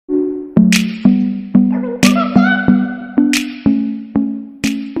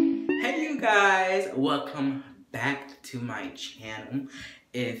welcome back to my channel.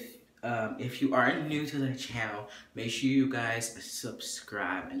 If you are new to the channel, make sure you guys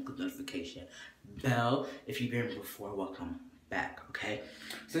subscribe and click the notification bell. If you've been here before, welcome back. Okay,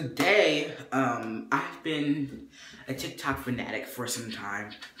 so today I've been a TikTok fanatic for some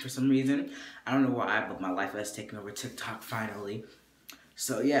time. For some reason, I don't know why, but my life has taken over TikTok finally.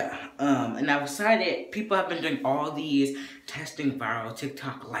 So yeah, and I decided people have been doing all these testing viral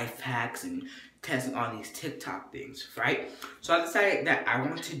TikTok life hacks and testing all these TikTok things, right? So I decided that I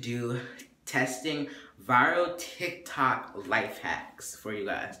want to do testing viral TikTok life hacks for you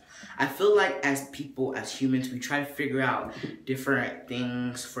guys. I feel like as people, as humans, we try to figure out different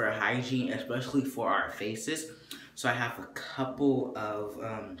things for hygiene, especially for our faces. So I have a couple of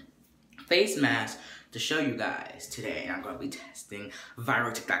face masks to show you guys today. I'm going to be testing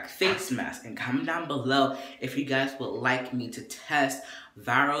viral TikTok face mask. And comment down below if you guys would like me to test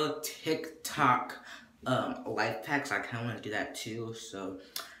viral TikTok life hacks. I kind of want to do that too. So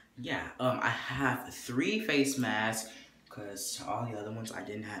yeah, I have 3 face masks because all the other ones I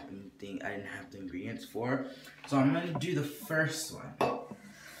didn't have the ingredients for. So I'm going to do the first one.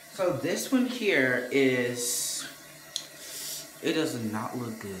 So this one here is, it does not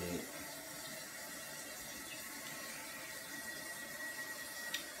look good.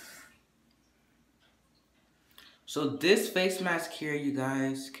 So this face mask here, you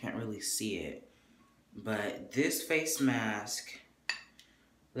guys can't really see it, but this face mask,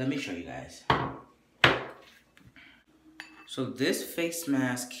 let me show you guys. So this face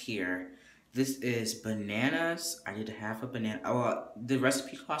mask here, this is bananas. I did half a banana. Oh, the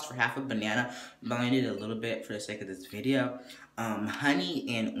recipe calls for half a banana, but I did a little bit for the sake of this video.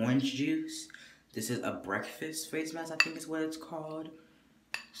 Honey and orange juice. This is a breakfast face mask, I think is what it's called.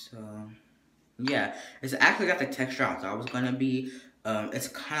 So yeah, it's actually got the texture I thought it was gonna be. It's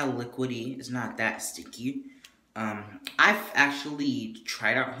kind of liquidy. It's not that sticky. I've actually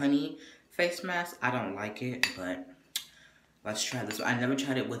tried out honey face mask. I don't like it, but let's try this. I never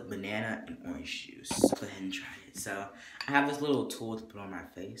tried it with banana and orange juice. Let's go ahead and try it. So I have this little tool to put on my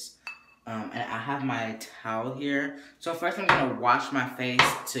face. And I have my towel here. So first I'm gonna wash my face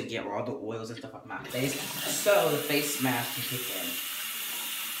to get all the oils and stuff off my face, so the face mask can kick in.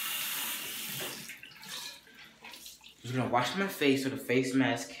 I'm gonna wash my face so the face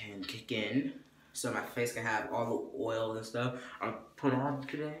mask can kick in, so my face can have all the oil and stuff I put on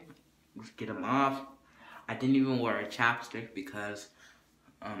today. Let's get them off. I didn't even wear a chapstick because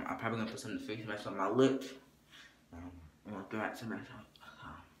I'm probably gonna put some of the face mask on my lips. I'm gonna throw out some of that.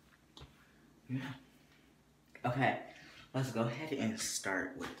 Yeah. Okay, let's go ahead and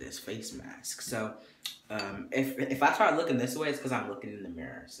start with this face mask. So if I start looking this way, it's because I'm looking in the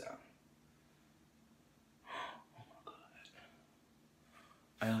mirror. So.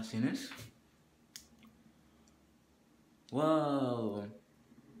 Are y'all seen this? Whoa.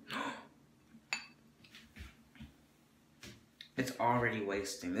 It's already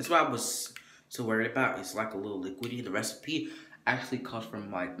wasting. That's what I was so worried about. It's like a little liquidy. The recipe actually calls for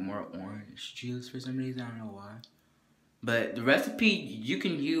like more orange juice for some reason. I don't know why. But the recipe, you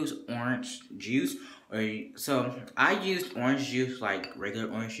can use orange juice. So I used orange juice, like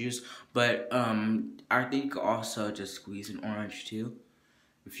regular orange juice. But I think you could also just squeeze an orange too,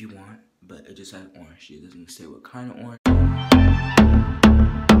 if you want, but it just has orange. It doesn't say what kind of orange.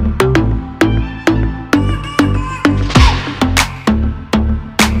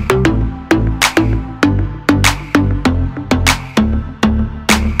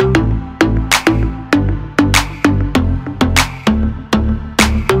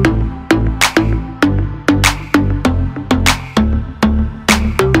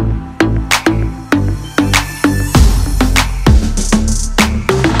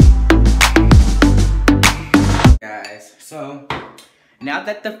 So now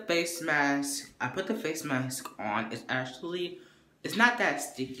that the face mask, I put the face mask on, it's not that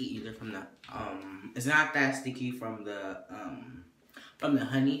sticky either from the, it's not that sticky from the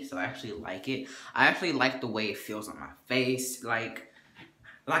honey, so I actually like it. I actually like the way it feels on my face, like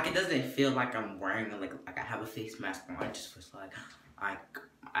it doesn't feel like I'm wearing like I have a face mask on. It just feels like I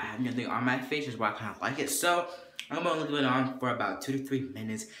have nothing on my face, is why I kind of like it. So I'm gonna leave it on for about 2 to 3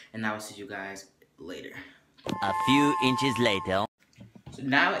 minutes, and I will see you guys later. A few inches later. So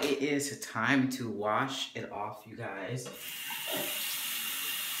now it is time to wash it off, you guys.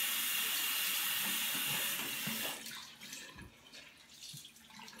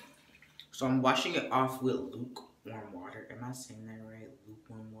 So I'm washing it off with lukewarm water. Am I saying that right?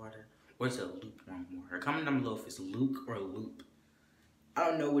 Lukewarm water? Or is it lukewarm water? Comment down below if it's luke or loop. I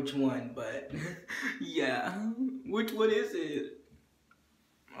don't know which one, but yeah. Which one is it?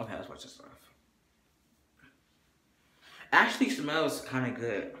 Okay, let's wash this off. Actually smells kind of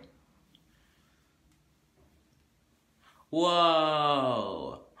good.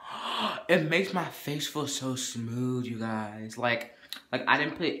 Whoa. It makes my face feel so smooth, you guys. Like I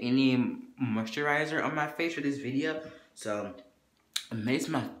didn't put any moisturizer on my face for this video, so it makes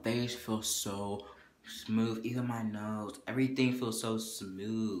my face feel so smooth. Even my nose, everything feels so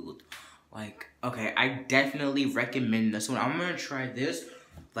smooth. Like, okay, I definitely recommend this one. I'm gonna try this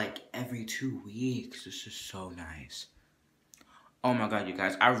like every 2 weeks. This is so nice. Oh my god, you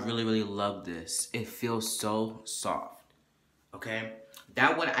guys, I really, really love this. It feels so soft, okay?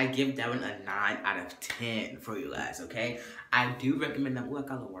 That one, I give that one a 9 out of 10 for you guys, okay? I do recommend that. Ooh, I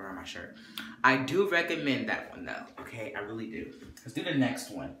got a little water on my shirt. I do recommend that one, though, okay? I really do. Let's do the next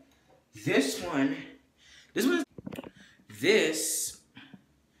one. This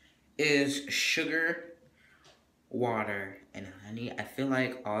is sugar, water, and honey. I feel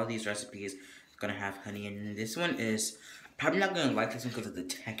like all these recipes are gonna have honey, and this one is probably not gonna like this one because of the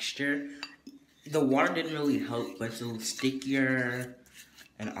texture. The water didn't really help, but it's a little stickier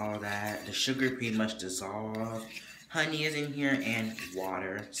and all that. The sugar pretty much dissolved. Honey is in here and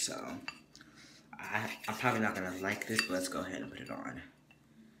water, so I'm probably not gonna like this, but let's go ahead and put it on.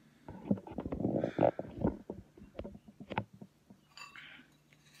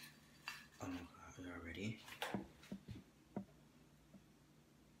 Oh my god, we are ready.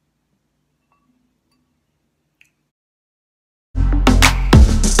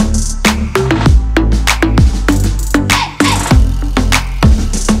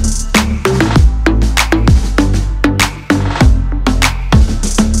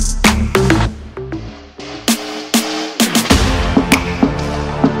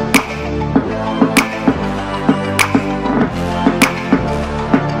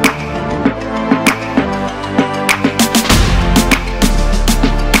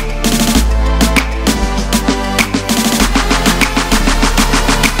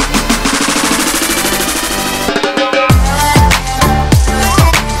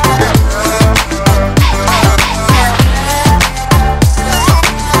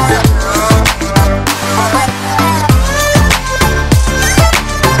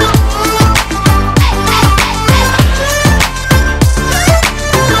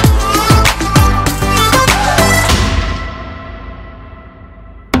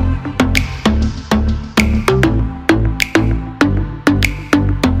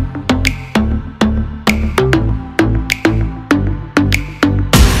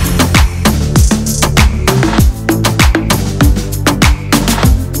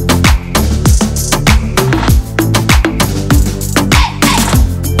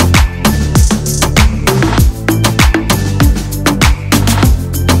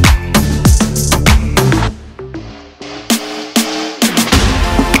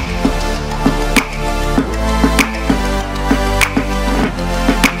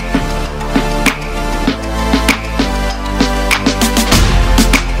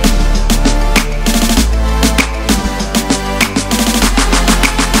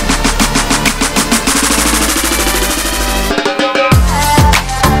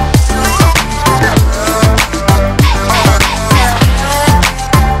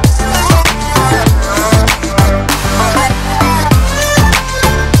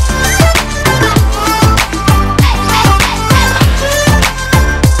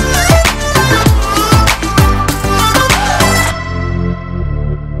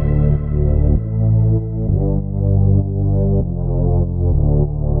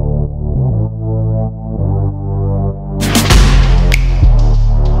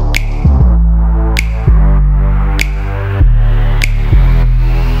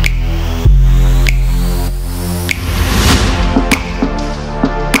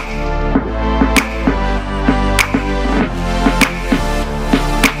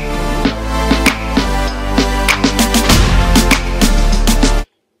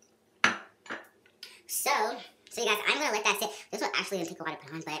 So you guys, I'm gonna let that sit. This one actually didn't take a while to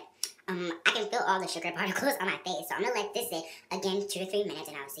put on, but I can feel all the sugar particles on my face. So I'm gonna let this sit again 2 to 3 minutes,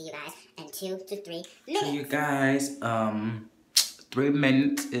 and I'll see you guys in 2 to 3 minutes. So you guys, 3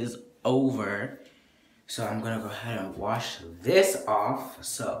 minutes is over. So I'm gonna go ahead and wash this off.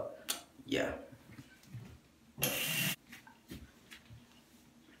 So yeah.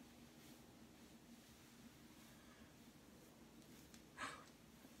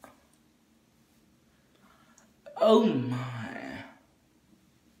 Oh my.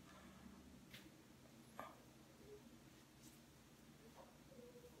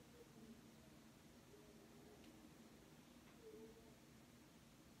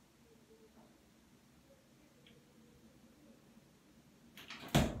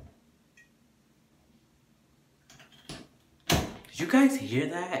 you guys hear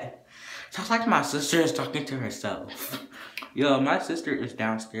that? Sounds like my sister is talking to herself. Yo, my sister is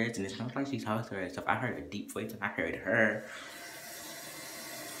downstairs and it sounds like she's talking to herself. I heard a deep voice and I heard her.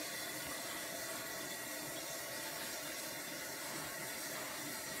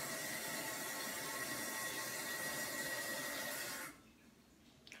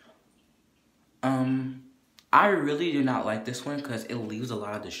 I really do not like this one because it leaves a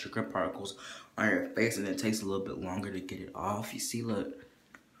lot of the sugar particles on your face and it takes a little bit longer to get it off. You see, look,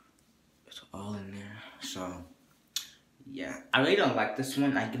 it's all in there. So, yeah, I really don't like this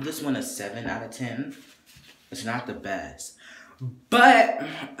one. I give this one a 7 out of 10. It's not the best. But,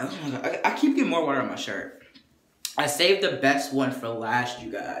 oh my God, I keep getting more water on my shirt. I saved the best one for last,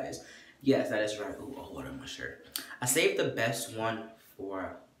 you guys. Yes, that is right. Ooh, all water on my shirt. I saved the best one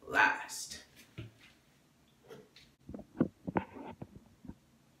for last.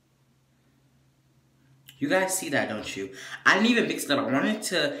 You guys see that, don't you? I didn't even mix it up. I wanted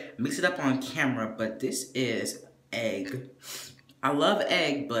to mix it up on camera, but this is egg. I love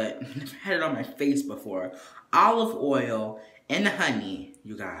egg, but I've never had it on my face before. Olive oil and honey,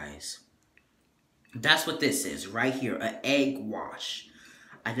 you guys. That's what this is right here, an egg wash.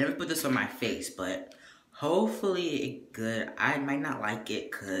 I never put this on my face, but hopefully it's good. I might not like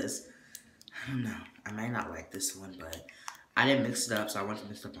it because, I don't know. I might not like this one, but I didn't mix it up, so I want to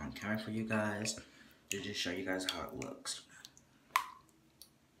mix it up on camera for you guys. To just show you guys how it looks.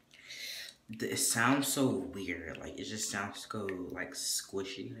 It sounds so weird. Like, it just sounds so, like,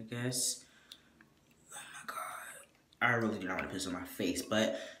 squishy, I guess. Oh my God. I really do not want to put this on my face,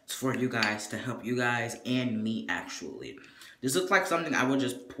 but it's for you guys, to help you guys and me, actually. This looks like something I would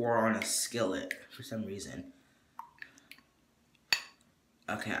just pour on a skillet for some reason.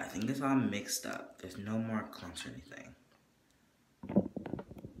 Okay, I think it's all mixed up. There's no more clumps or anything.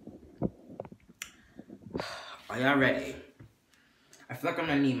 Are y'all ready? I feel like I'm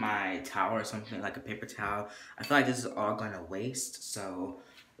gonna need my towel or something, like a paper towel. I feel like this is all gonna waste, so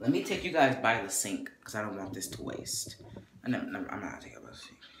let me take you guys by the sink, because I don't want this to waste. I'm not gonna take it by the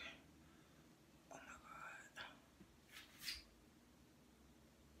sink. Oh my God.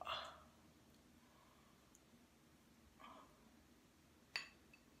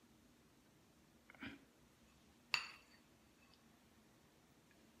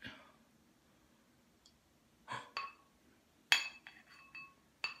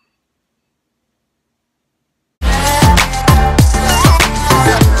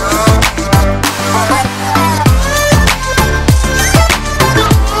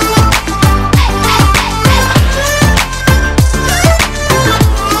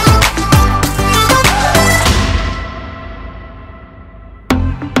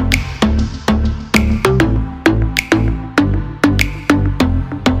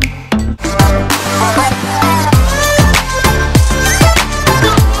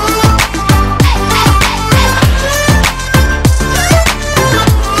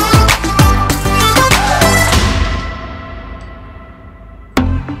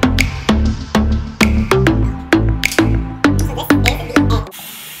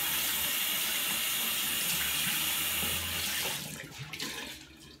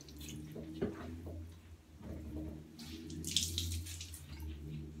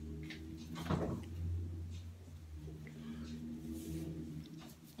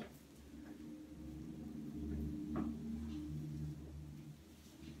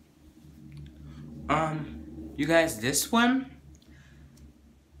 You guys, this one,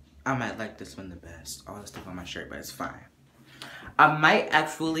 I might like this one the best. All this stuff on my shirt, but it's fine. I might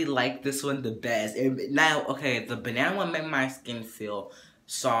actually like this one the best. Now, okay, the banana one made my skin feel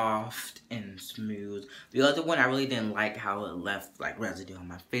soft and smooth. The other one, I really didn't like how it left like residue on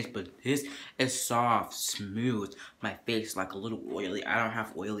my face, but this is soft, smooth. My face like a little oily. I don't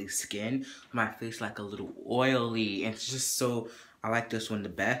have oily skin. My face like a little oily. And it's just so, I like this one the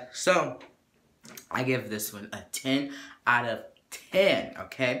best. So, I give this one a 10 out of 10,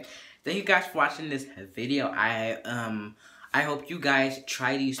 okay? Thank you guys for watching this video. I hope you guys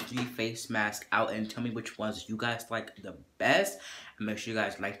try these 3 face masks out and tell me which ones you guys like the best. And make sure you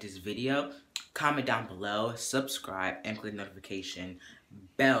guys like this video. Comment down below, subscribe, and click the notification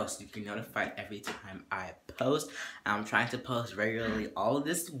bell so you can be notified every time I post. I'm trying to post regularly all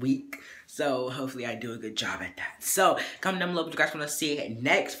this week, so hopefully I do a good job at that. So comment down below what you guys want to see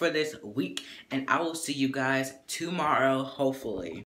next for this week, and I will see you guys tomorrow, hopefully.